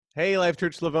Hey, Life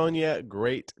Church Livonia.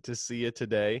 Great to see you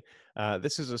today.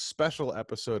 This is a special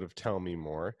episode of Tell Me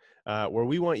More, where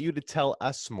we want you to tell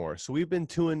us more. So we've been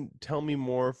doing Tell Me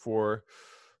More for,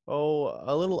 a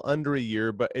little under a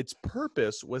year, but its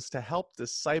purpose was to help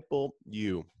disciple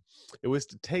you. It was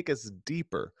to take us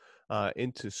deeper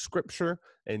into Scripture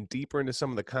and deeper into some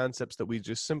of the concepts that we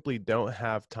just simply don't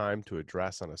have time to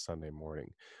address on a Sunday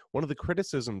morning. One of the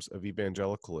criticisms of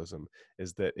evangelicalism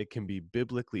is that it can be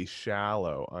biblically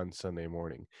shallow on Sunday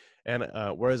morning. And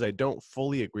whereas I don't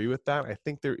fully agree with that, I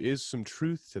think there is some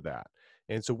truth to that.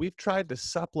 And so we've tried to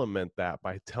supplement that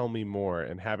by Tell Me More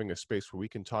and having a space where we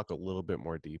can talk a little bit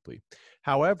more deeply.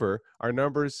 However, our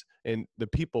numbers and the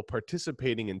people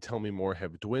participating in Tell Me More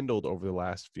have dwindled over the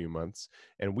last few months,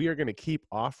 and we are going to keep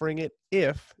offering it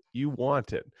if you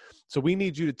want it. So we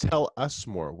need you to tell us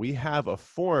more. We have a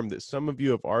form that some of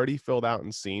you have already filled out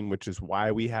and seen, which is why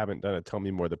we haven't done a Tell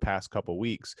Me More the past couple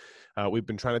weeks. We've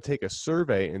been trying to take a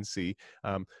survey and see,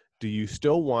 do you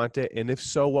still want it? And if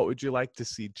so, what would you like to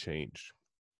see changed?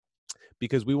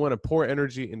 Because we want to pour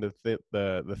energy into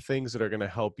the things that are going to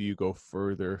help you go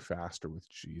further, faster with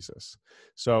Jesus.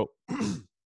 So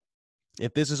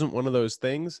if this isn't one of those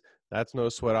things, that's no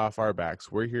sweat off our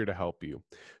backs. We're here to help you.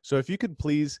 So if you could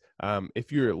please,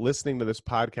 if you're listening to this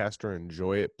podcast or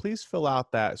enjoy it, please fill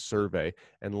out that survey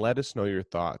and let us know your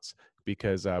thoughts.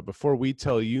 Because before we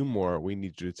tell you more, we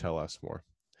need you to tell us more.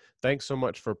 Thanks so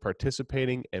much for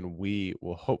participating, and we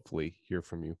will hopefully hear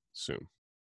from you soon.